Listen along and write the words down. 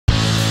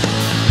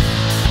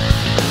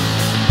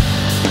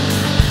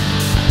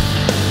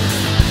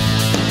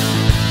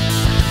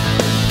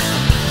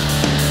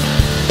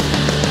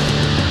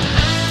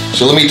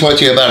So let me talk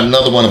to you about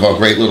another one of our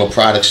great little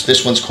products.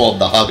 This one's called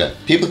the Hugga.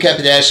 People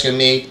kept asking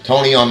me,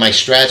 Tony, on my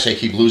strats, I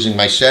keep losing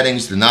my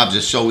settings. The knobs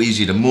are so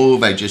easy to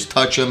move. I just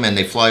touch them and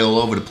they fly all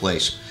over the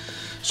place.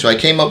 So I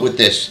came up with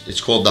this. It's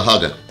called the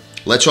Hugga.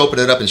 Let's open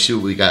it up and see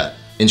what we got.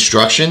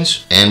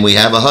 Instructions, and we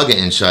have a Hugga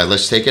inside.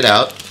 Let's take it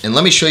out. And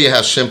let me show you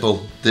how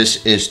simple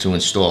this is to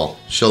install.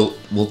 So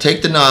we'll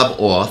take the knob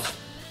off,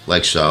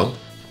 like so.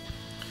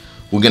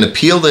 We're gonna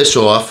peel this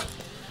off,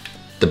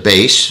 the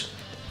base.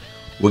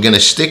 We're gonna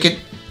stick it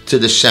to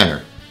the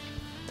center.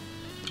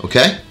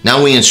 Okay?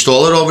 Now we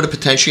install it over the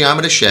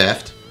potentiometer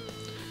shaft,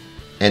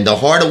 and the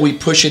harder we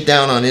push it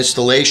down on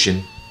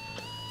installation,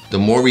 the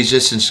more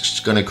resistance it's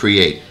gonna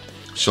create.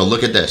 So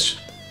look at this.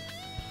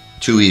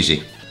 Too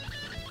easy.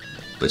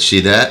 But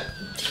see that?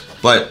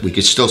 But we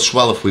could still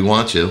swell if we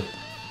want to.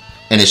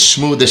 And it's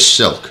smooth as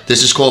silk.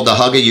 This is called the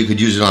Hugga. You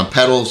could use it on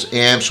pedals,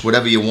 amps,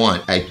 whatever you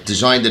want. I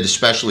designed it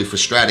especially for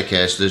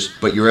Stratocasters,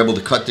 but you're able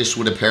to cut this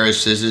with a pair of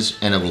scissors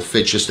and it will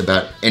fit just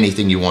about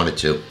anything you want it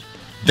to.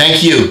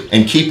 Thank you,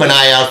 and keep an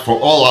eye out for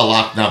all our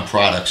lock knob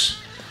products.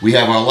 We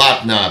have our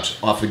lock knobs,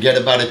 our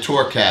forget about it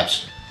torque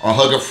caps, our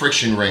Hugga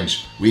friction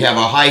rings, we have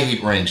our high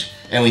heat rings,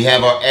 and we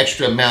have our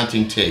extra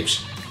mounting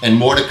tapes. And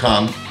more to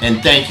come,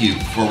 and thank you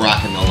for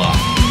rocking the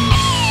lock.